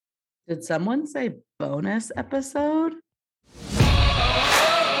Did someone say bonus episode?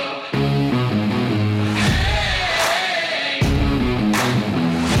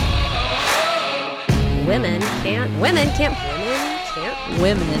 Women can't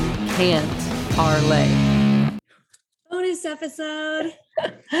parlay. Bonus episode.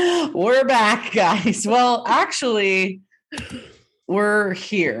 We're back, guys. Well, actually, we're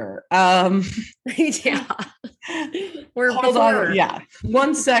here. Yeah. Hold on. Yeah.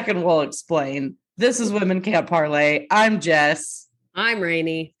 1 second, we'll explain. This is Women Can't Parlay. I'm Jess. I'm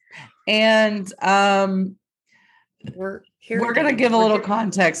Rainey. And we're here. We're going to give a little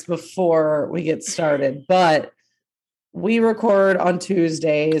context before we get started, but we record on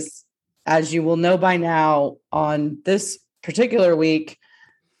Tuesdays. As you will know by now, on this particular week,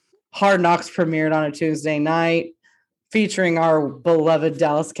 Hard Knocks premiered on a Tuesday night featuring our beloved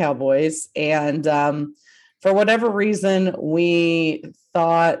Dallas Cowboys. And for whatever reason, we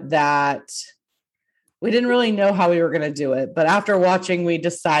thought that we didn't really know how we were going to do it. But after watching, we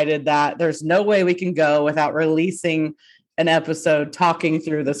decided that there's no way we can go without releasing an episode talking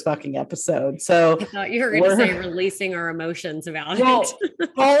through this fucking episode. So I thought you were going to say releasing our emotions about it.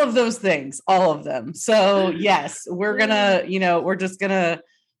 All of those things, all of them. So yes, we're gonna, we're just gonna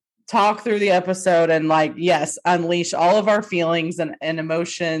talk through the episode and unleash all of our feelings and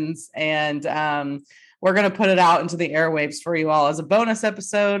emotions. And we're gonna put it out into the airwaves for you all as a bonus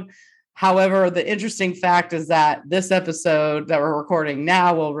episode. However, the interesting fact is that this episode that we're recording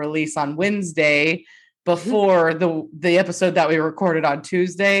now will release on Wednesday, before the episode that we recorded on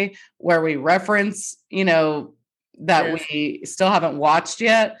Tuesday, where we reference, that we still haven't watched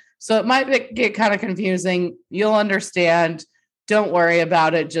yet. So it might get kind of confusing. You'll understand. Don't worry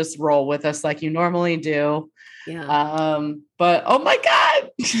about it. Just roll with us like you normally do. Yeah. But oh my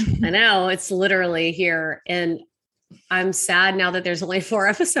God. I know, it's literally here. And I'm sad now that there's only 4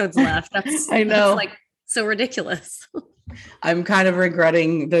 episodes left. I know. That's so ridiculous. I'm kind of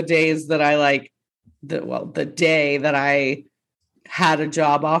regretting the days that the day that I had a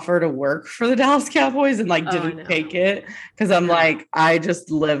job offer to work for the Dallas Cowboys and didn't take it. Cause I'm I just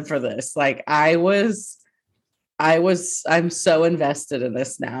live for this. I'm so invested in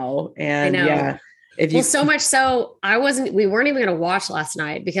this now. And yeah. So much so we weren't even going to watch last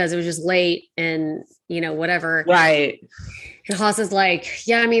night because it was just late and whatever. Right. And Haas is there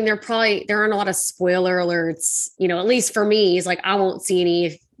aren't a lot of spoiler alerts, at least for me. He's I won't see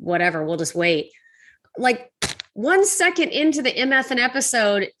any, whatever. We'll just wait. 1 second into the MFN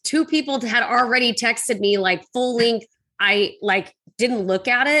episode, 2 people had already texted me full length. I didn't look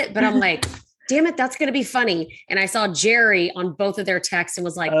at it, but I'm damn it, that's going to be funny. And I saw Jerry on both of their texts and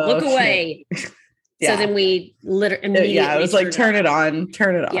was look away. Yeah. So then we immediately. Yeah, it was turn it on.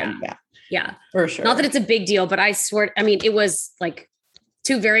 Yeah, for sure. Not that it's a big deal, but I swear, it was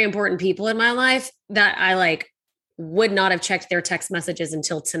 2 very important people in my life that I would not have checked their text messages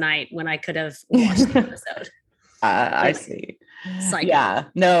until tonight when I could have watched the episode. I see. Psycho. Yeah,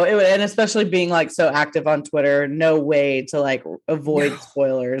 no, and especially being so active on Twitter, no way to avoid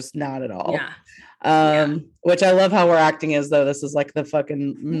spoilers, not at all. Yeah. Which I love how we're acting as though this is the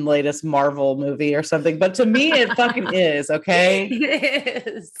fucking latest Marvel movie or something, but to me it fucking is. Okay, it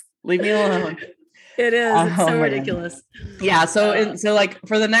is. Leave me alone. It is. It's so ridiculous. Yeah. So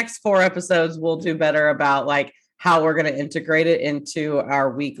for the next 4 episodes, we'll do better about how we're going to integrate it into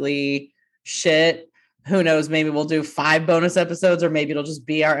our weekly shit. Who knows? Maybe we'll do 5 bonus episodes, or maybe it'll just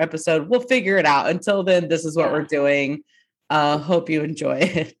be our episode. We'll figure it out. Until then, this is what we're doing. Hope you enjoy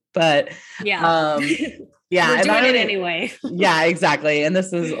it. But yeah, we're doing it anyway. Yeah, exactly. And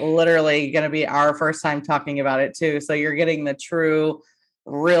this is literally going to be our first time talking about it too. So you're getting the true,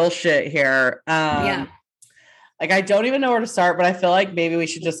 real shit here. I don't even know where to start, but I feel maybe we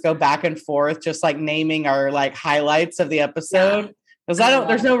should just go back and forth, just naming our highlights of the episode. Because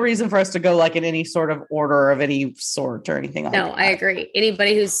there's no reason for us to go in any sort of order of any sort or anything like that. No, I agree.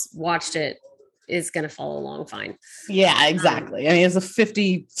 Anybody who's watched it is going to follow along fine. Yeah, exactly. It's a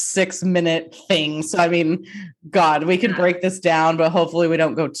 56-minute thing. So, God, we can break this down, but hopefully we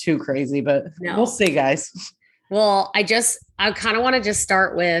don't go too crazy, but we'll see, guys. Well, I kind of want to just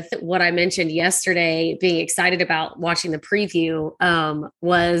start with what I mentioned yesterday, being excited about watching the preview,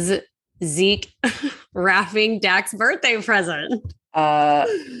 was Zeke wrapping Dak's birthday present.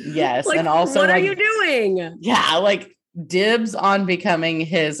 Yes. And also, what are you doing? Yeah. Dibs on becoming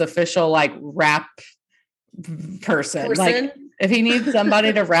his official wrap person. If he needs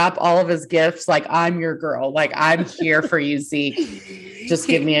somebody to wrap all of his gifts, I'm your girl. I'm here for you, Zeke. just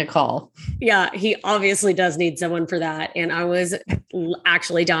give me a call. Yeah, he obviously does need someone for that. And I was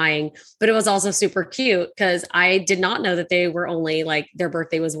actually dying, but it was also super cute because I did not know that they were only like their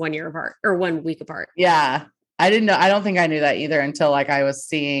birthday was 1 year apart or 1 week apart. Yeah. I didn't know. I don't think I knew that either until like I was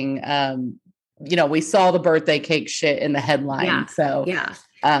seeing, we saw the birthday cake shit in the headline. Yeah. So yeah,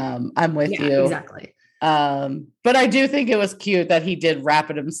 I'm with you. Exactly. But I do think it was cute that he did wrap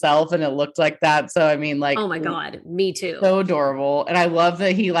it himself and it looked like that. So, I mean, like, oh my God, me too. So adorable. And I love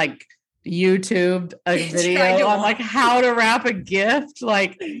that he like YouTubed a video on like how to wrap a gift.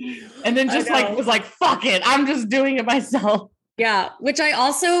 Like, and then just like was like, fuck it. I'm just doing it myself. Yeah. Which I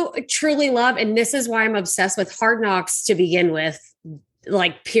also truly love. And this is why I'm obsessed with Hard Knocks to begin with,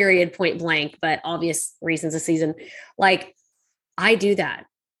 like period, point blank, but obvious reasons of season. Like I do that.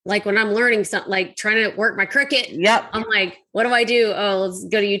 Like when I'm learning something, like trying to work my Cricut, I'm like, what do I do? Oh, let's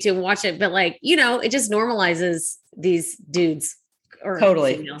go to YouTube and watch it. But like, it just normalizes these dudes or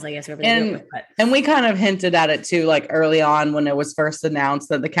totally females, I guess. And we kind of hinted at it too, like early on when it was first announced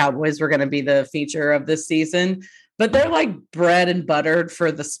that the Cowboys were going to be the feature of this season, but they're like bread and buttered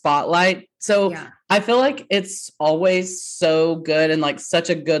for the spotlight. So I feel like it's always so good and like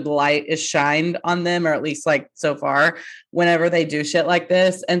such a good light is shined on them, or at least like so far, whenever they do shit like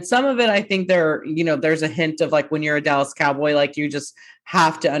this. And some of it, I think there's a hint of like when you're a Dallas Cowboy, like you just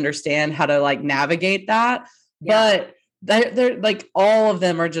have to understand how to like navigate that. Yeah. But they're like all of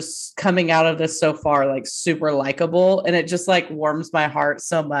them are just coming out of this so far like super likable, and it just like warms my heart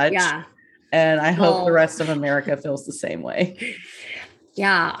so much. Yeah. And I hope the rest of America feels the same way.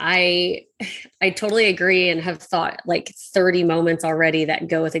 Yeah, I totally agree and have thought like 30 moments already that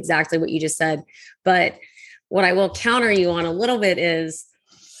go with exactly what you just said. But what I will counter you on a little bit is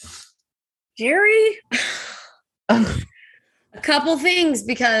Jerry, a couple things,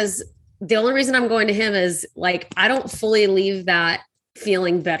 because the only reason I'm going to him is like, I don't fully leave that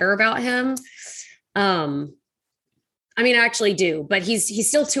feeling better about him. I mean, I actually do, but he's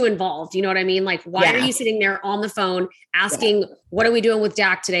still too involved. You know what I mean? Like, why are you sitting there on the phone asking, what are we doing with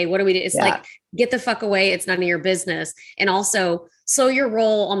Dak today? What do we do? It's like, get the fuck away. It's none of your business. And also slow your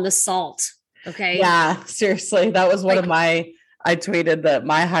roll on the salt. Okay. Yeah, seriously. That was one of I tweeted that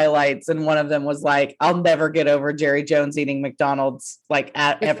my highlights, and one of them was like, I'll never get over Jerry Jones eating McDonald's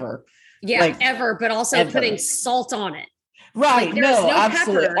ever. Yeah, like, ever, but also putting salt on it. Right. Like, no,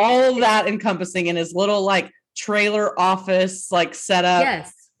 absolutely. Pepper. All of that encompassing in his little like trailer office like setup.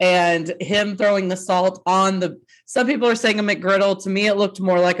 Yes. And him throwing the salt on some people are saying a McGriddle. To me, it looked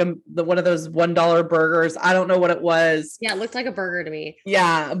more like one of those $1 burgers. I don't know what it was. Yeah, it looked like a burger to me.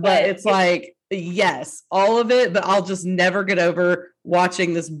 Yeah, but it's like, yes, all of it. But I'll just never get over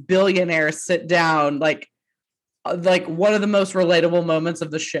watching this billionaire sit down, like one of the most relatable moments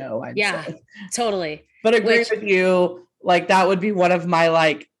of the show. I'd say. Totally. But agree with you. Like that would be one of my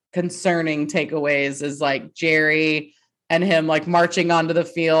like concerning takeaways is like Jerry and him like marching onto the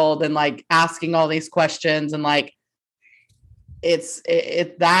field and like asking all these questions, and like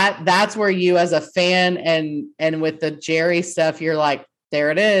that's where you as a fan and with the Jerry stuff, you're like, there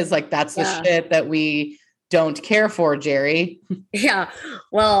it is. Like that's the shit that we don't care for, Jerry. Yeah,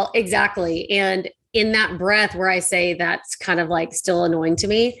 well, exactly. And in that breath where I say that's kind of like still annoying to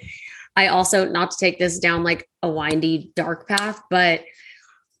me, I also, not to take this down like a windy dark path, but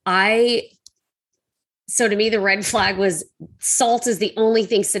so to me, the red flag was salt is the only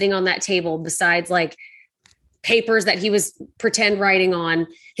thing sitting on that table besides like papers that he was pretend writing on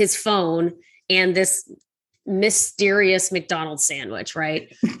his phone and this mysterious McDonald's sandwich,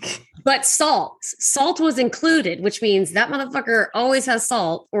 right? But salt was included, which means that motherfucker always has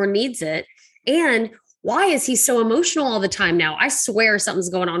salt or needs it. And why is he so emotional all the time now? I swear something's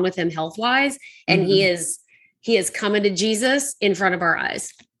going on with him health-wise, and he is coming to Jesus in front of our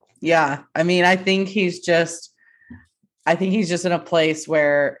eyes. Yeah. I mean, I think he's just in a place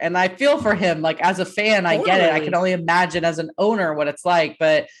where, and I feel for him, like as a fan, I get it. I can only imagine as an owner what it's like,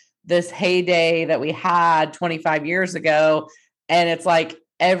 but this heyday that we had 25 years ago, and it's like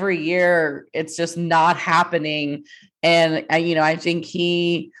every year it's just not happening. And I think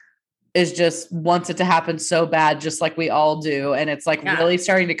he is just wants it to happen so bad, just like we all do. And it's like really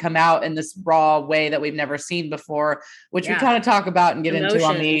starting to come out in this raw way that we've never seen before, which we kind of talk about and get into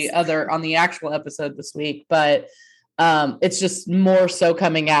on the actual episode this week. But it's just more so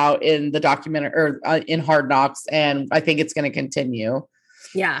coming out in the documentary or in Hard Knocks. And I think it's going to continue.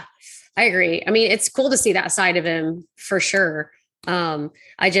 Yeah, I agree. I mean, it's cool to see that side of him for sure. He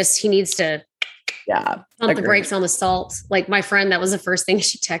needs to pump the brakes on the salt. Like my friend, that was the first thing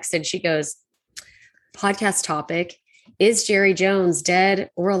she texted. She goes, podcast topic, is Jerry Jones dead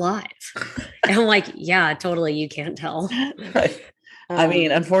or alive? And I'm like, yeah, totally. You can't tell. Right. I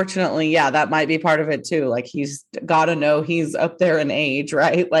mean, unfortunately, yeah, that might be part of it too. Like he's got to know he's up there in age,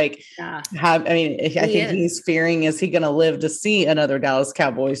 right? Like, yeah, I think he's fearing, is he going to live to see another Dallas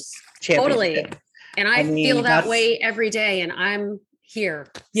Cowboys championship? totally. And I feel that way every day, and I'm here.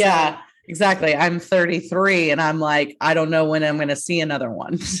 Yeah, so. Exactly. I'm 33 and I'm like, I don't know when I'm going to see another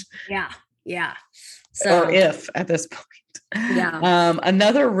one. Yeah. Yeah. So, or if at this point. Yeah.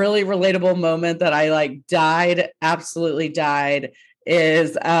 Another really relatable moment that I like absolutely died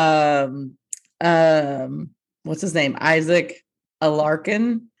is what's his name? Isaac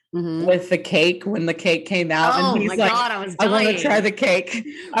Alarcon with the cake, when the cake came out. Oh and he's my like, God, I was dying. I want to try the cake.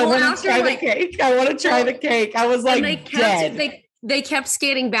 I want to try the cake. I want to try the cake. I was like dead. They kept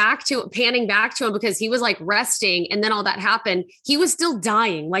panning back to him because he was like resting, and then all that happened. He was still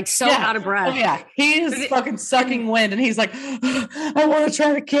dying, like out of breath. Oh yeah, he is fucking sucking wind, and he's like, "I want to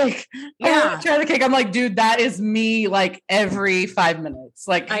try the cake. I want to try the cake." I'm like, dude, that is me. Like every 5 minutes,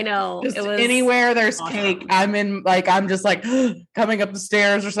 like I know, just anywhere there's awesome. Cake, I'm just like coming up the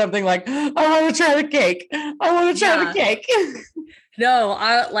stairs or something. Like, I want to try the cake. I want to try the cake. No,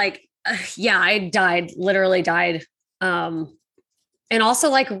 I literally died. And also,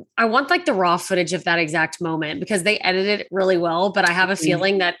 like, I want like the raw footage of that exact moment because they edited it really well. But I have a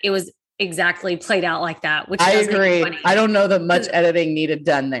feeling that it was exactly played out like that, which I agree. I don't know that much editing needed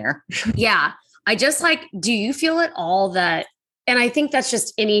done there. Yeah. I just like, do you feel at all that? And I think that's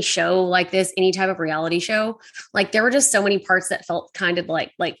just any show like this, any type of reality show. Like there were just so many parts that felt kind of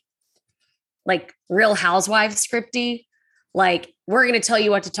like Real Housewives scripty. Like, we're going to tell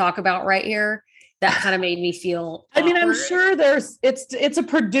you what to talk about right here. That kind of made me feel awkward. I mean, I'm sure it's a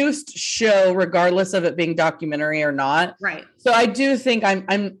produced show, regardless of it being documentary or not. Right. So I do think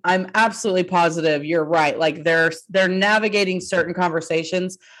I'm absolutely positive you're right. Like they're navigating certain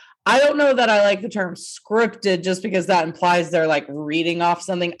conversations. I don't know that I like the term scripted just because that implies they're like reading off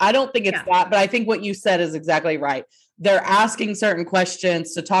something. I don't think it's that, but I think what you said is exactly right. They're asking certain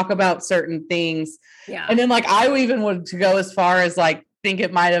questions to talk about certain things. Yeah. And then like I even would to go as far as like think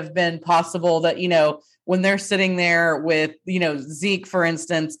it might have been possible that, when they're sitting there with, Zeke, for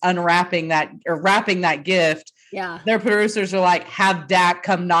instance, unwrapping that or wrapping that gift, their producers are like, have Dak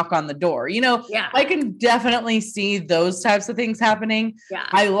come knock on the door. I can definitely see those types of things happening. Yeah.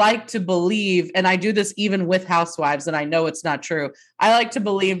 I like to believe, and I do this even with Housewives, and I know it's not true. I like to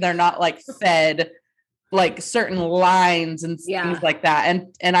believe they're not like fed like certain lines and things like that.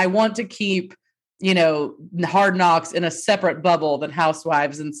 And I want to keep Hard Knocks in a separate bubble than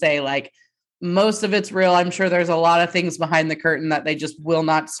Housewives and say like, most of it's real. I'm sure there's a lot of things behind the curtain that they just will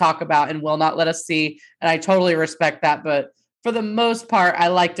not talk about and will not let us see. And I totally respect that. But for the most part, I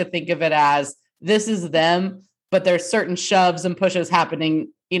like to think of it as this is them, but there's certain shoves and pushes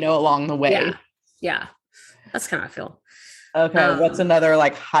happening, along the way. Yeah. That's kind of how I feel. Okay. What's another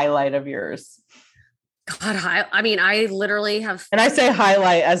like highlight of yours? God, I literally have, and I say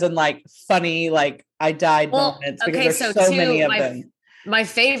highlight as in like funny, like I died moments because there's so many of them. My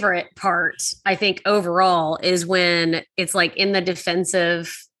favorite part, I think overall, is when it's like in the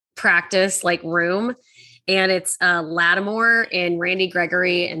defensive practice like room, and it's Lattimore and Randy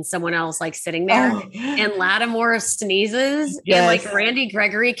Gregory and someone else like sitting there, and Lattimore sneezes, and like Randy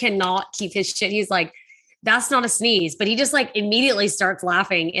Gregory cannot keep his shit. He's like, "That's not a sneeze," but he just like immediately starts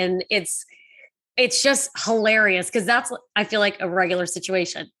laughing, and it's just hilarious because that's, I feel like, a regular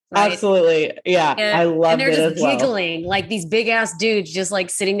situation. Right? Absolutely. Yeah. I love it. And they're just giggling, like these big ass dudes just like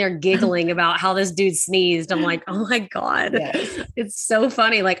sitting there giggling about how this dude sneezed. I'm like, oh my God. Yes. It's so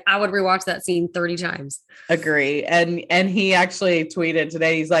funny. Like I would rewatch that scene 30 times. Agree. And he actually tweeted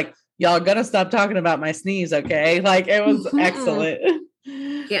today, he's like, y'all gonna stop talking about my sneeze. Okay. Like it was excellent.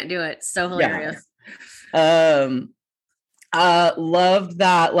 Can't do it. So hilarious. Yeah. Loved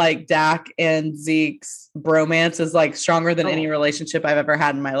that like Dak and Zeke's bromance is like stronger than any relationship I've ever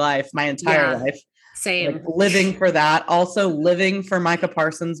had in my life, my entire life. Same. Like, living for that. Also living for Micah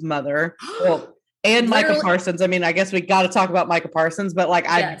Parsons' mother. And Micah Parsons. I mean, I guess we got to talk about Micah Parsons, but like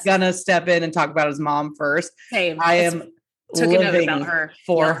I'm gonna step in and talk about his mom first. Same. I am living about her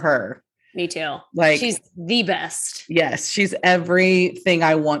for her. Me too. Like she's the best. Yes, she's everything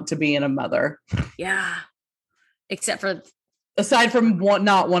I want to be in a mother. Yeah. Except for aside from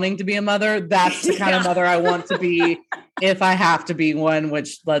not wanting to be a mother, that's the kind of mother I want to be if I have to be one,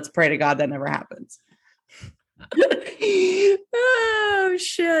 which let's pray to God that never happens. Oh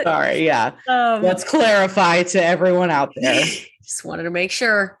shit. Sorry. Yeah. Let's clarify to everyone out there. Just wanted to make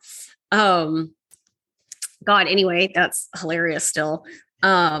sure. God, anyway, that's hilarious still.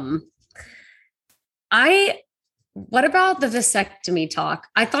 What about the vasectomy talk?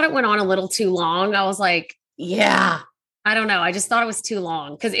 I thought it went on a little too long. I was like, yeah, I don't know. I just thought it was too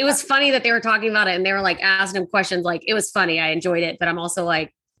long because it was funny that they were talking about it and they were like asking him questions. Like it was funny. I enjoyed it, but I'm also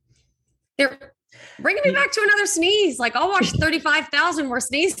like, they're bringing me back to another sneeze. Like I'll watch 35,000 more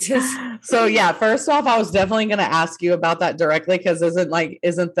sneezes. So yeah, first off, I was definitely going to ask you about that directly because isn't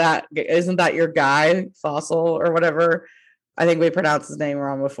that your guy, Fossil or whatever? I think we pronounced his name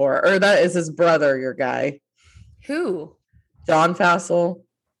wrong before, or that is his brother, your guy. Who? John Fassel.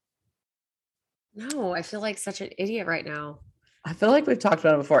 No, I feel like such an idiot right now. I feel like we've talked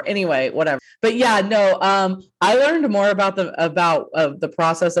about it before. Anyway, whatever. But yeah, no. I learned more about the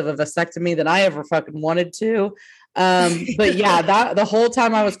process of a vasectomy than I ever fucking wanted to. But yeah, that the whole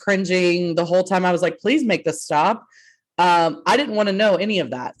time I was cringing, the whole time I was like, please make this stop. I didn't want to know any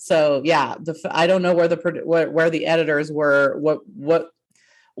of that. So yeah, I don't know where the editors were,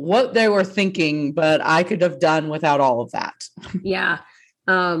 what they were thinking, but I could have done without all of that. Yeah.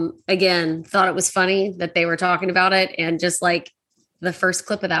 Again, thought it was funny that they were talking about it, and just like the first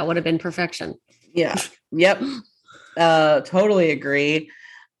clip of that would have been perfection. Yeah. Yep. Totally agree.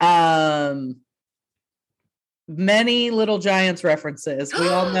 Many Little Giants references. We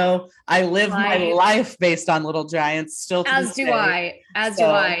all know I live my life based on Little Giants still. As do I. And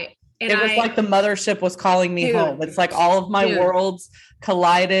it was like the mothership was calling me home. It's like all of my worlds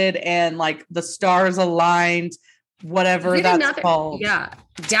collided and like the stars aligned. Whatever that's called. Yeah.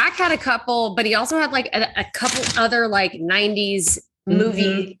 Dak had a couple, but he also had like a couple other like 90s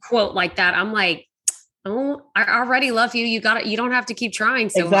movie quote like that. I'm like, oh, I already love you. You don't have to keep trying.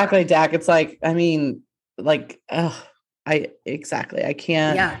 So exactly, hard. Dak. It's like, I mean, like, I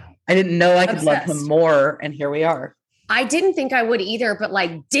can't. Yeah. I didn't know I could love him more. And here we are. I didn't think I would either, but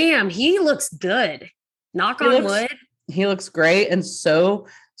like, damn, he looks good. Knock on wood. He looks great. And so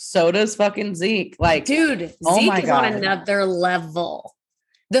does fucking Zeke. Like, dude, Zeke is on another level.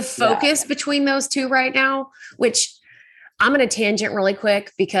 The focus between those two right now, which I'm going to tangent really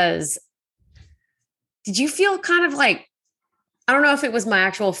quick because did you feel kind of like, I don't know if it was my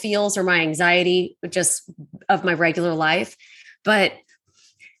actual feels or my anxiety just of my regular life, but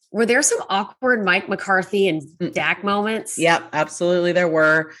were there some awkward Mike McCarthy and Dak moments? Yep, absolutely. There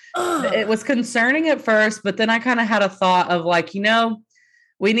were. It was concerning at first, but then I kind of had a thought of like,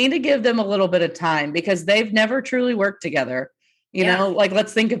 we need to give them a little bit of time because they've never truly worked together. You know, like,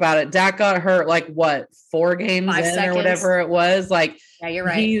 let's think about it. Dak got hurt, like what, 4 games 5 in seconds. Or whatever it was. Like, yeah, you're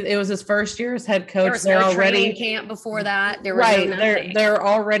right. It was his first year as head coach. There was no training camp before that. There was They're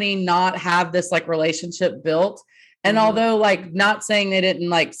already not have this like relationship built. And although like not saying they didn't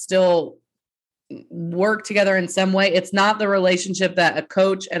like still work together in some way, it's not the relationship that a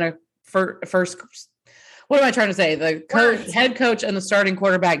coach and a first. What am I trying to say? The head coach and the starting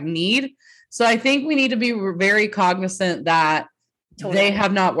quarterback need. So I think we need to be very cognizant that they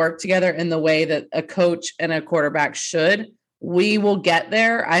have not worked together in the way that a coach and a quarterback should. We will get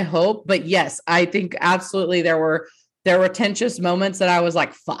there, I hope. But yes, I think absolutely there were tensious moments that I was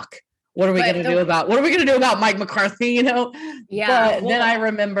like, fuck, what are we going to do about Mike McCarthy? Yeah. But then I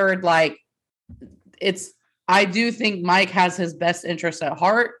remembered like, I do think Mike has his best interest at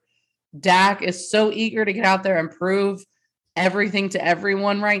heart. Dak is so eager to get out there and prove everything to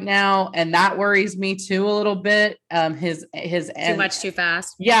everyone right now, and that worries me too a little bit. His too much too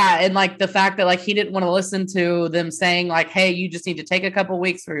fast. Yeah, and like the fact that like he didn't want to listen to them saying like, "Hey, you just need to take a couple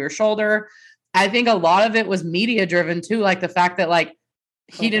weeks for your shoulder." I think a lot of it was media driven too, like the fact that like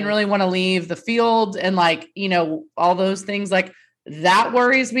he didn't really want to leave the field and like all those things like that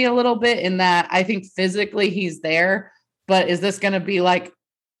worries me a little bit. In that I think physically he's there, but is this going to be like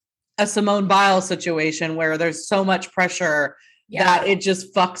a Simone Biles situation where there's so much pressure that it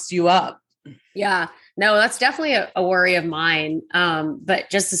just fucks you up? Yeah, no, that's definitely a worry of mine. But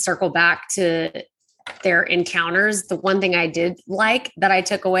just to circle back to their encounters, the one thing I did like that I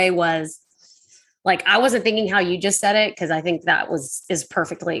took away was like, I wasn't thinking how you just said it, because I think that is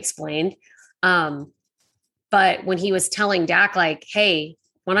perfectly explained. But when he was telling Dak, like, hey,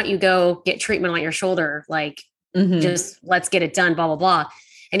 why don't you go get treatment on your shoulder? Like, just let's get it done, blah, blah, blah.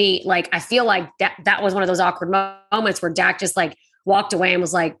 And he like, I feel like that was one of those awkward moments where Dak just like walked away and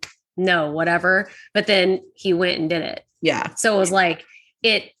was like, no, whatever. But then he went and did it. Yeah. So it was like,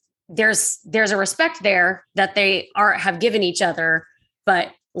 there's a respect there that they have given each other,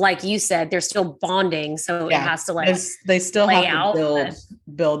 but like you said, they're still bonding. So it has to like, they still have to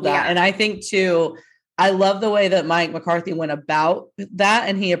build that. Yeah. And I think too, I love the way that Mike McCarthy went about that.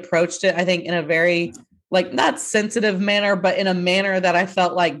 And he approached it, I think, in a very like not sensitive manner, but in a manner that I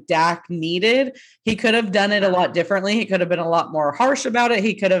felt like Dak needed. He could have done it a lot differently. He could have been a lot more harsh about it.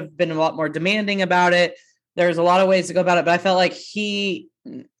 He could have been a lot more demanding about it. There's a lot of ways to go about it, but I felt like he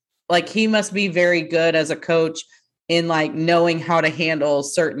must be very good as a coach in like knowing how to handle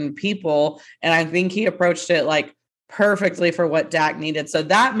certain people. And I think he approached it like perfectly for what Dak needed. So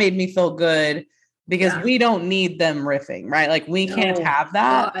that made me feel good because we don't need them riffing, right? Like we can't have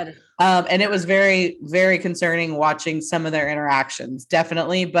that. And it was very, very concerning watching some of their interactions,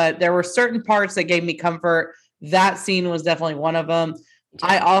 definitely. But there were certain parts that gave me comfort. That scene was definitely one of them.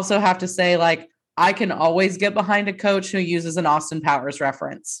 I also have to say, like, I can always get behind a coach who uses an Austin Powers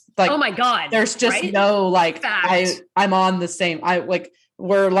reference. Like, oh my God. There's just no like I'm on the same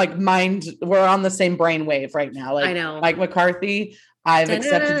we're on the same brainwave right now. Like I know. Mike McCarthy, I've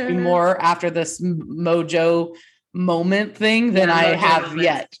accepted you more after this Mojo moment thing than I have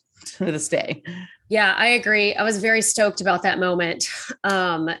yet to this day. Yeah, I agree. I was very stoked about that moment.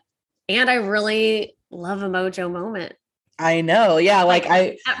 And I really love a Mojo moment. I know. Yeah.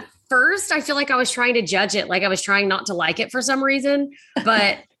 At first, I feel like I was trying to judge it. Like I was trying not to like it for some reason,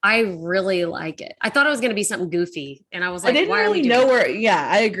 but I really like it. I thought it was going to be something goofy. And I was like, I didn't really know where,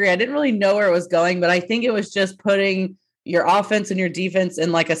 I agree. I didn't really know where it was going, but I think it was just putting your offense and your defense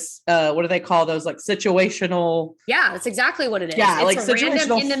in like a, what do they call those? Like situational. Yeah, that's exactly what it is. Yeah. It's like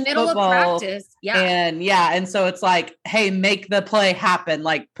situational in the middle of practice. Yeah. And so it's like, hey, make the play happen.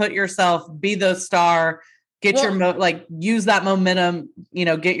 Like put yourself, be the star. Get use that momentum,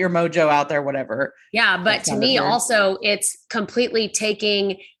 get your mojo out there, whatever. Yeah. But to me also, it's completely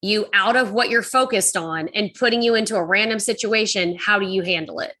taking you out of what you're focused on and putting you into a random situation. How do you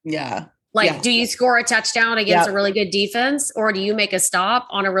handle it? Yeah. Do you score a touchdown against a really good defense, or do you make a stop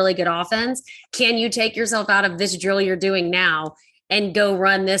on a really good offense? Can you take yourself out of this drill you're doing now and go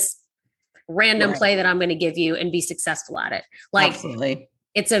run this random play that I'm going to give you and be successful at it? Like, absolutely.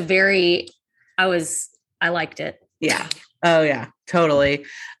 It's I liked it. Yeah. Oh yeah, totally.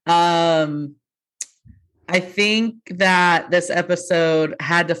 I think that this episode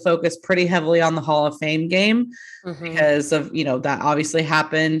had to focus pretty heavily on the Hall of Fame game because of, that obviously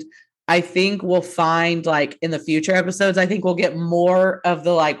happened. I think we'll find like in the future episodes, I think we'll get more of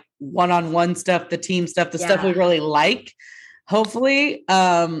the like one-on-one stuff, the team stuff, the stuff we really like, hopefully.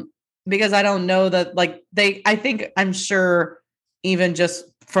 Because I don't know that I'm sure even just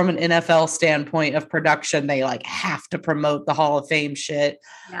from an NFL standpoint of production, they like have to promote the Hall of Fame shit.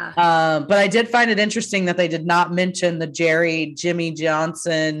 Yeah. But I did find it interesting that they did not mention the Jimmy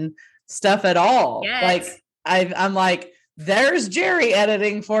Johnson stuff at all. Yes. Like I'm like, there's Jerry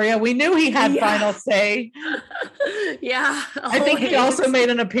editing for you. We knew he had final say. Yeah. I think he also made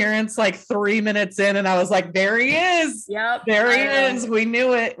an appearance like 3 minutes in, and I was like, there he is. Yep. There he is. We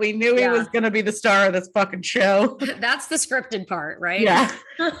knew it. We knew he was going to be the star of this fucking show. That's the scripted part, right? Yeah.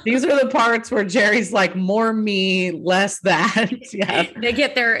 These are the parts where Jerry's like, more me, less that. Yeah.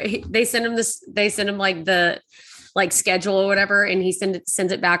 They send him like the schedule or whatever, and he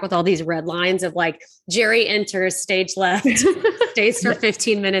sends it back with all these red lines of like, Jerry enters stage left, stays for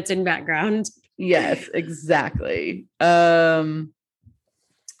 15 minutes in background. Yes, exactly. I'm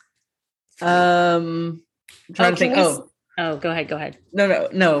trying to think. Go ahead.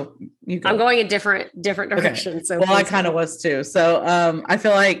 No. You go. I'm going a different direction. Okay. So I kind of was too. So I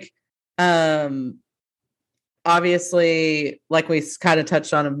feel like obviously, like we kind of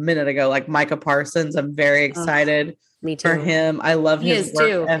touched on a minute ago, like Micah Parsons, I'm very excited for him. I love his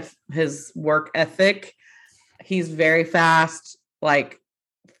work ethic. He's very fast to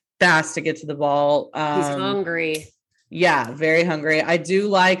get to the ball. He's hungry. Yeah, very hungry. I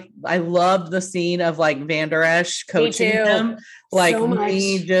loved the scene of like Van Der Esch coaching him. Like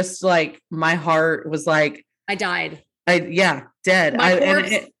so just like my heart was like, I died. Dead.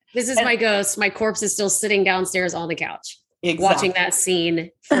 This is my ghost. My corpse is still sitting downstairs on the couch, watching that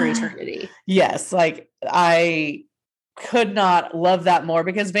scene for eternity. Yes. Like I could not love that more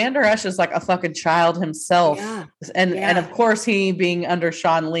because Van Der Esch is like a fucking child himself. Yeah. And of course he being under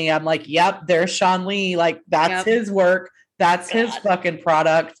Sean Lee, I'm like, yep, there's Sean Lee. Like that's his work. That's his fucking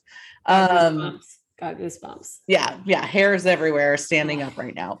product. Got goosebumps. Yeah. Hairs everywhere standing up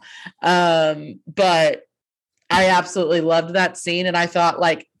right now. But I absolutely loved that scene. And I thought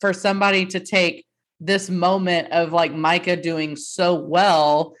like for somebody to take this moment of like Micah doing so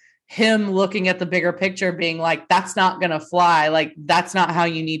well, him looking at the bigger picture, being like, that's not going to fly. Like, that's not how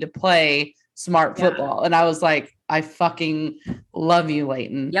you need to play smart football. And I was like, I fucking love you,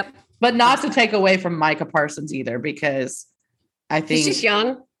 Leighton. Yep. But not to take away from Micah Parsons either, because I think he's just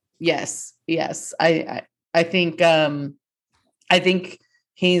young. Yes. I think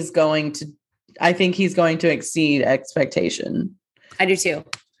he's going to exceed expectation. I do too.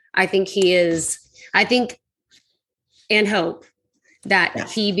 I think and hope that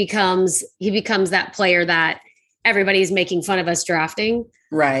he becomes that player that everybody's making fun of us drafting.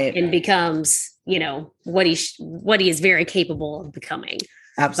 Right. And becomes what he is very capable of becoming.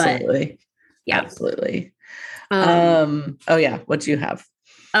 Absolutely. But, yeah. Absolutely. Oh yeah. What do you have?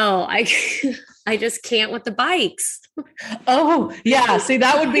 Oh, I just can't with the bikes. Oh, yeah. See,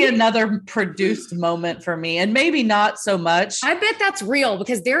 that would be another produced moment for me. And maybe not so much. I bet that's real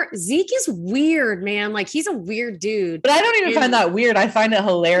because Zeke is weird, man. Like he's a weird dude. But I don't even find that weird. I find it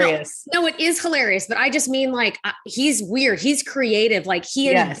hilarious. No, it is hilarious. But I just mean like he's weird. He's creative. Like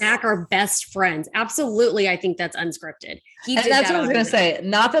he and Dak are best friends. Absolutely. I think that's unscripted. That's what I was going to say.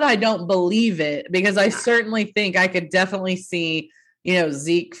 Not that I don't believe it, because I certainly think I could definitely see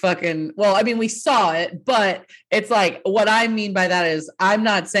Zeke we saw it, but it's like, what I mean by that is I'm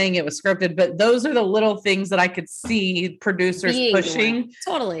not saying it was scripted, but those are the little things that I could see producers pushing.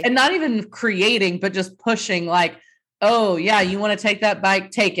 Totally. And not even creating, but just pushing like, oh yeah, you want to take that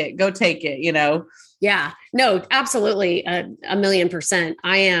bike, take it, go take it, Yeah, no, absolutely. 1,000,000%.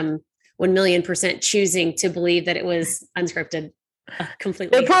 I am 1,000,000% choosing to believe that it was unscripted.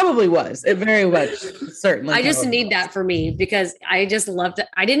 Completely. It probably was. It very much certainly. I just need that for me because I just loved it.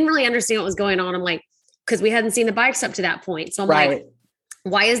 I didn't really understand what was going on. I'm like, because we hadn't seen the bikes up to that point. So I'm like,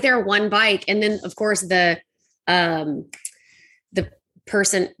 why is there one bike? And then of course the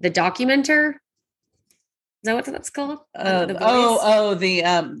person, the documenter. Is that what that's called? Like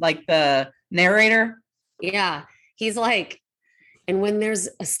the narrator. Yeah. He's like, and when there's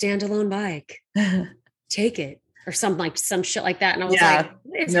a standalone bike, take it. Or some shit like that. And I was like,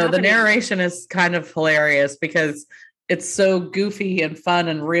 the narration is kind of hilarious because it's so goofy and fun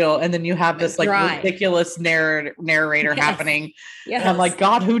and real. And then you have this like ridiculous narrator happening. Yes. And I'm like,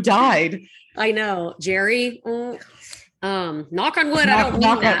 God, who died? I know. Jerry. Knock on wood. I don't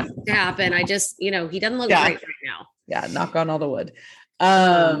need that to happen. I just, he doesn't look great right now. Yeah. Knock on all the wood.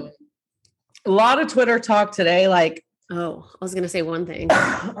 A lot of Twitter talk today. Like, I was going to say one thing.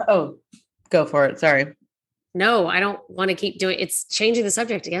 Oh, go for it. Sorry. No, I don't want to keep doing it's changing the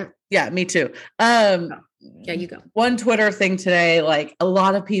subject again. Yeah, me too. Yeah, you go. One Twitter thing today, like a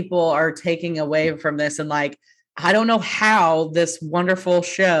lot of people are taking away from this and like, I don't know how this wonderful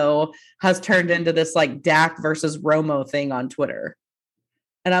show has turned into this like Dak versus Romo thing on Twitter.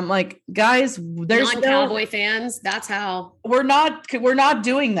 And I'm like, guys, there's non-Cowboy fans. That's how we're not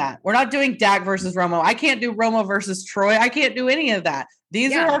doing that. We're not doing Dak versus Romo. I can't do Romo versus Troy. I can't do any of that.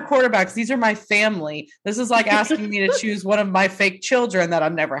 These are our quarterbacks. These are my family. This is like asking me to choose one of my fake children that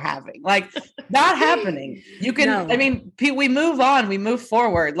I'm never having. Like, not happening. You can, we move on. We move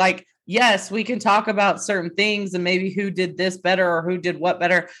forward. Like, yes, we can talk about certain things and maybe who did this better or who did what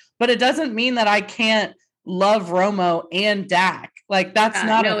better, but it doesn't mean that I can't love Romo and Dak. Like, that's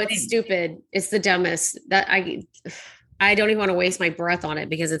not. No, it's stupid. It's the dumbest. That I don't even want to waste my breath on it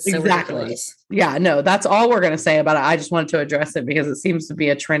because it's so ridiculous. Yeah, no, that's all we're going to say about it. I just wanted to address it because it seems to be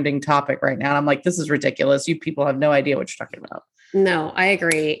a trending topic right now. And I'm like, this is ridiculous. You people have no idea what you're talking about. No, I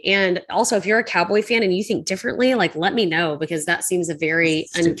agree. And also, if you're a Cowboy fan and you think differently, like, let me know, because that seems a very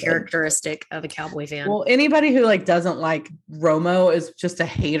uncharacteristic of a Cowboy fan. Well, anybody who like doesn't like Romo is just a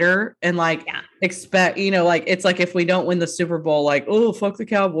hater and like expect, like, it's like if we don't win the Super Bowl, like, oh, fuck the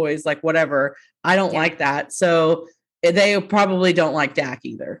Cowboys, like whatever. I don't like that. So they probably don't like Dak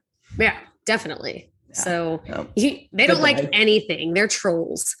either. Yeah, definitely. Yeah. So they don't like anything. They're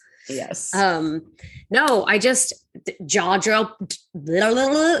trolls. Yes. No, I just jaw dropped.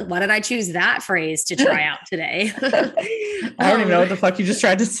 Why did I choose that phrase to try out today? I don't even know what the fuck you just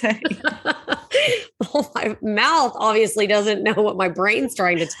tried to say. Well, my mouth obviously doesn't know what my brain's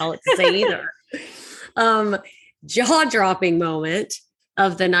trying to tell it to say either. Jaw-dropping moment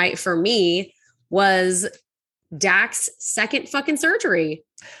of the night for me was Dak's second fucking surgery.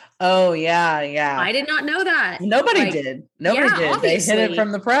 Oh, yeah, yeah. I did not know that. Nobody did. Nobody did. Obviously. They hid it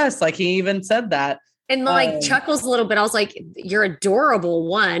from the press. Like, he even said that. And chuckles a little bit. I was like, you're adorable,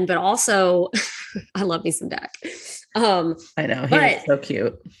 one, but also I love me some Dak. I know. He was so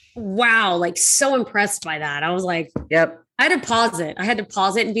cute. Wow. Like, so impressed by that. I was like, yep. I had to pause it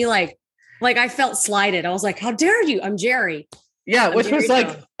and be like I felt slighted. I was like, how dare you? I'm Jerry. Yeah, which was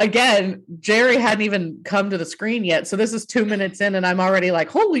like, again, Jerry hadn't even come to the screen yet. So this is 2 minutes in and I'm already like,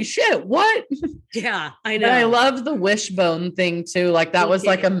 holy shit, what? Yeah, I know. And I loved the wishbone thing too. Like, that was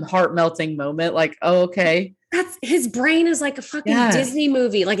like a heart melting moment. Like, oh, okay. That's his brain is like a fucking Disney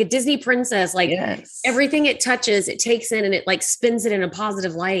movie, like a Disney princess. Like everything it touches, it takes in and it like spins it in a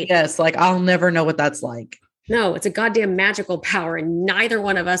positive light. Yes. Like, I'll never know what that's like. No, it's a goddamn magical power and neither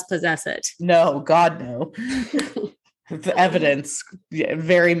one of us possess it. No, God, no. The evidence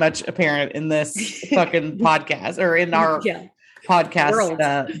very much apparent in this fucking podcast or in our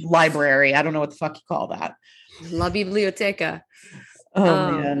podcast library. I don't know what the fuck you call that. La biblioteca.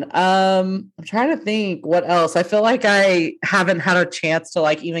 Oh man. I'm trying to think what else. I feel like I haven't had a chance to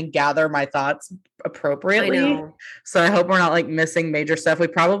like even gather my thoughts appropriately. So I hope we're not like missing major stuff. We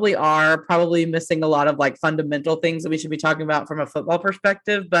probably are probably missing a lot of like fundamental things that we should be talking about from a football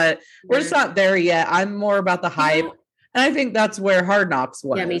perspective, but we're just not there yet. I'm more about the hype. And I think that's where Hard Knocks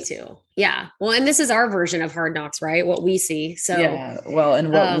was. Yeah, me too. Yeah. Well, and this is our version of Hard Knocks, right? What we see. So yeah, well,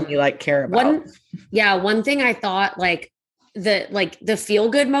 and what we like care about. One thing I thought the feel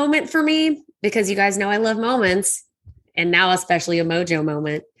good moment for me, because you guys know I love moments, and now especially a mojo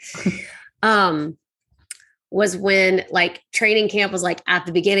moment, was when like training camp was like at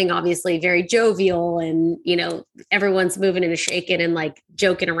the beginning, obviously very jovial, and everyone's moving and shaking and like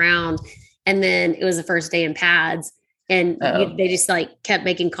joking around. And then it was the first day in pads, and they just like kept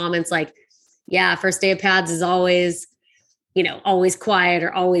making comments like, yeah, first day of pads is always, always quiet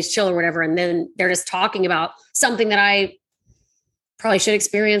or always chill or whatever. And then they're just talking about something that I probably should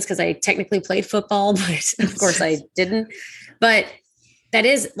experience because I technically played football, but of course I didn't. But that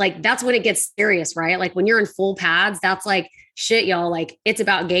is like, that's when it gets serious, right? Like when you're in full pads, that's like, shit, y'all, like it's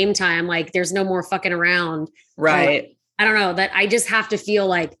about game time. Like there's no more fucking around. Right. I don't know, that I just have to feel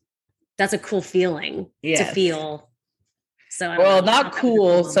like that's a cool feeling to feel. So not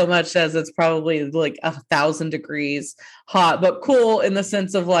cool so much as it's probably like 1,000 degrees hot, but cool in the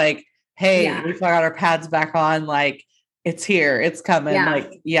sense of like, hey, we got our pads back on. Like it's here, it's coming. Yeah.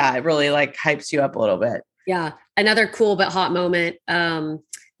 Like, it really like hypes you up a little bit. Yeah. Another cool but hot moment.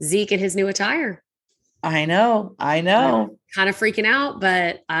 Zeke and his new attire. I know. I'm kind of freaking out,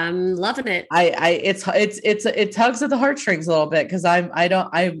 but I'm loving it. It tugs at the heartstrings a little bit because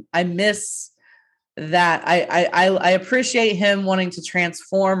I miss that. I appreciate him wanting to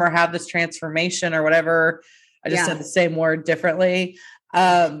transform or have this transformation or whatever. I just said the same word differently.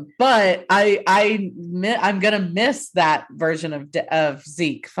 But I'm gonna miss that version of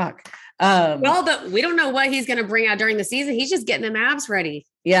Zeke. Fuck. We don't know what he's gonna bring out during the season. He's just getting them abs ready.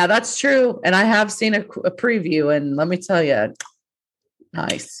 Yeah, that's true. And I have seen a preview, and let me tell you,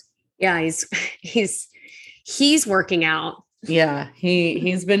 nice. Yeah, he's working out. Yeah,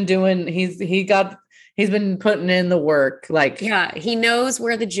 he's been doing. He's been putting in the work. Like, yeah, he knows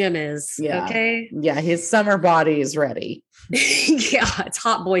where the gym is. Yeah. Okay. Yeah, his summer body is ready. Yeah, it's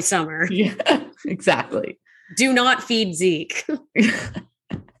hot boy summer. Yeah, exactly. Do not feed Zeke.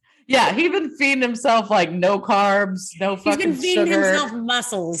 Yeah, he's been feeding himself like no carbs, no fucking sugar. He's been feeding himself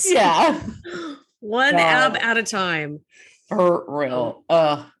muscles. Yeah. One ab at a time. For real.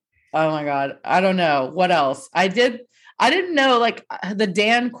 Oh my God. I don't know. What else? I didn't know like the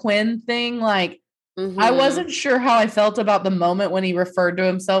Dan Quinn thing. Like I wasn't sure how I felt about the moment when he referred to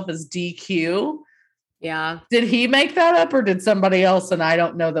himself as DQ. Yeah. Did he make that up or did somebody else? And I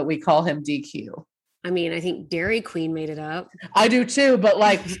don't know that we call him DQ. I mean, I think Dairy Queen made it up. I do too, but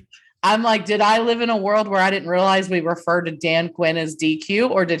like, I'm like, did I live in a world where I didn't realize we referred to Dan Quinn as DQ,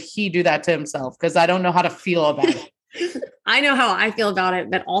 or did he do that to himself? Because I don't know how to feel about it. I know how I feel about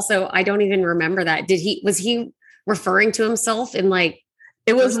it, but also I don't even remember that. Was he referring to himself in like?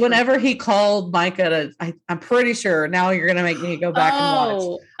 It was whenever he called Micah I'm pretty sure, now you're going to make me go back and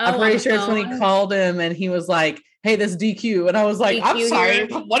watch. I'm pretty sure it's when he called him and he was like, hey, this DQ. And I was like, DQ I'm sorry. Here.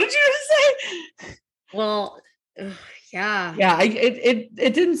 What did you say? Well, yeah. Yeah. It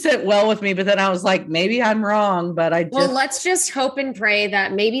didn't sit well with me, but then I was like, maybe I'm wrong, but let's just hope and pray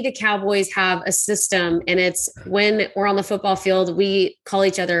that maybe the Cowboys have a system and it's when we're on the football field, we call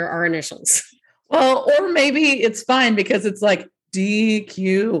each other our initials. Well, or maybe it's fine because it's like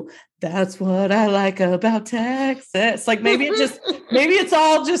DQ. That's what I like about Texas. Like maybe it's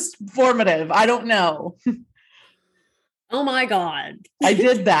all just formative. I don't know. Oh my God. I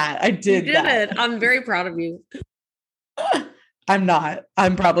did that. You did it. I'm very proud of you. I'm not.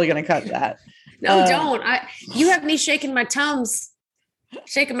 I'm probably going to cut that. No, don't. You have me shaking my tums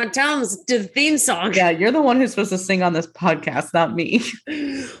to the theme song. Yeah, you're the one who's supposed to sing on this podcast, not me.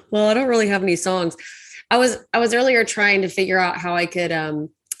 Well, I don't really have any songs. I was earlier trying to figure out how I could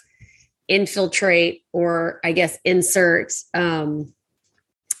infiltrate or I guess insert Dead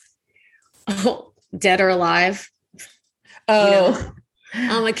or Alive. Oh,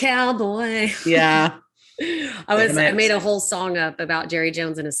 I'm a cowboy. Yeah. I made a whole song up about Jerry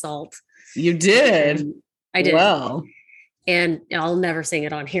Jones and his salt. You did? I did. Well. And I'll never sing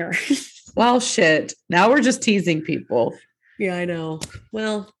it on here. Well, shit. Now we're just teasing people. Yeah, I know.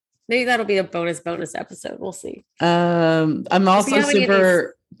 Well, maybe that'll be a bonus episode. We'll see. I'm also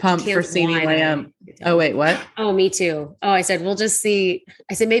super pumped for CeeDee Lamb. Oh, wait, what? Oh, me too. Oh, I said, we'll just see.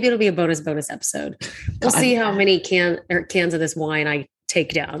 I said, maybe it'll be a bonus episode. We'll see how many cans of this wine I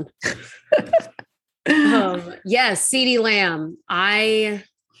take down. Yes, CeeDee Lamb.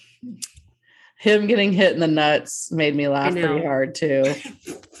 Him getting hit in the nuts made me laugh pretty hard too.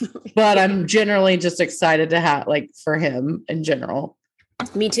 But I'm generally just excited to have for him in general.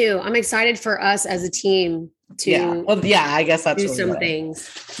 Me too. I'm excited for us as a team to I guess that's do really some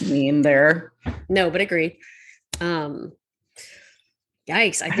things. Mean there. No, but agreed. Yikes.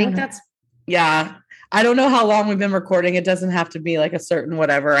 I think that's I don't know how long we've been recording. It doesn't have to be like a certain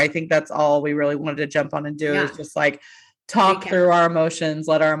whatever. I think that's all we really wanted to jump on and do is just talk through our emotions,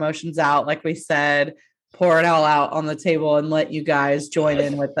 let our emotions out. Like we said, pour it all out on the table and let you guys join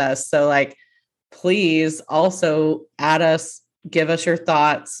in with us. So please also add us, give us your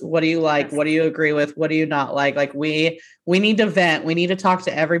thoughts. What do you like? Yes. What do you agree with? What do you not like? We need to vent. We need to talk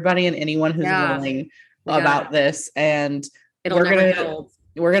to everybody and anyone who's willing about this. And we're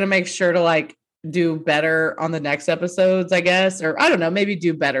going to make sure to do better on the next episodes, I guess, or I don't know, maybe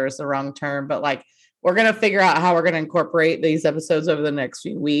do better is the wrong term, but we're going to figure out how we're going to incorporate these episodes over the next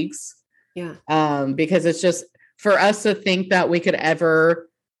few weeks. Yeah. Because it's just for us to think that we could ever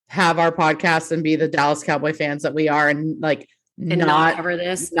have our podcast and be the Dallas Cowboy fans that we are and not cover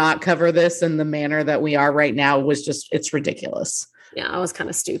this in the manner that we are right now was just, it's ridiculous. Yeah. It was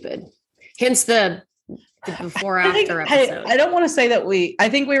kind of stupid. Hence the before after episode. I don't want to say that I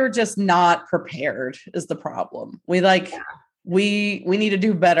think we were just not prepared is the problem. We need to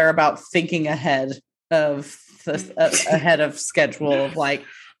do better about thinking ahead of schedule of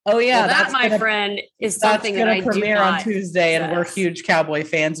that my friend is something that I premiere on Tuesday and we're huge Cowboy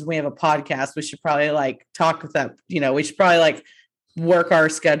fans and we have a podcast. We should probably talk with that. We should probably work our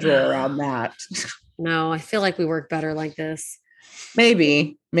schedule around that. No, I feel like we work better like this.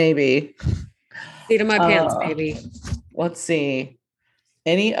 Maybe. Seat of my pants, baby. Let's see.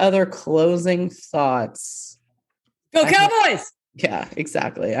 Any other closing thoughts? Go Cowboys! Yeah,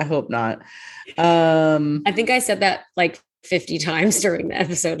 exactly. I hope not. I think I said that 50 times during the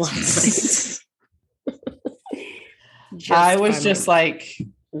episode last night. I was just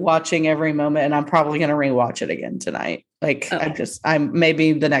watching every moment and I'm probably going to rewatch it again tonight. I'm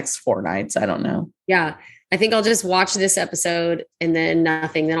maybe the next 4 nights. I don't know. Yeah. I think I'll just watch this episode and then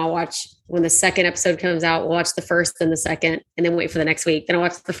nothing. Then I'll watch when the second episode comes out, we'll watch the first and the second and then wait for the next week. Then I'll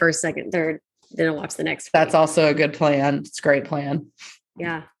watch the first, second, third. Then I'll watch the next. That's also a good plan. It's a great plan.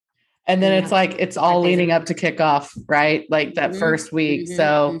 Yeah. And then it's all leading up to kickoff, right? That first week.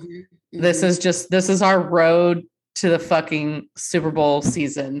 So this is our road to the fucking Super Bowl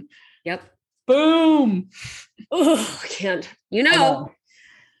season. Yep. Boom. Oh, I can't.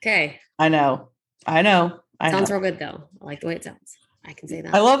 Okay. I know. Sounds real good though. I like the way it sounds. I can say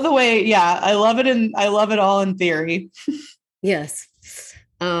that. I love the way. Yeah. I love it all in theory. Yes.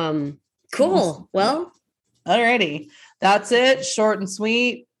 Cool. Well, alrighty. That's it. Short and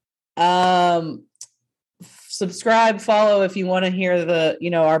sweet. Subscribe, follow if you want to hear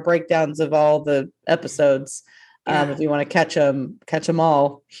our breakdowns of all the episodes. If you want to catch them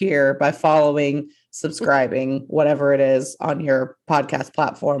all here by following, subscribing, whatever it is on your podcast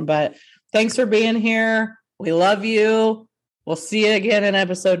platform. But thanks for being here. We love you. We'll see you again in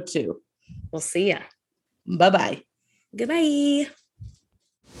episode 2. We'll see ya. Bye-bye. Goodbye.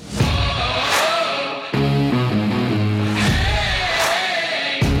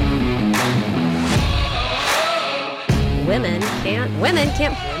 Women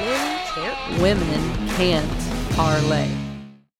can't parlay.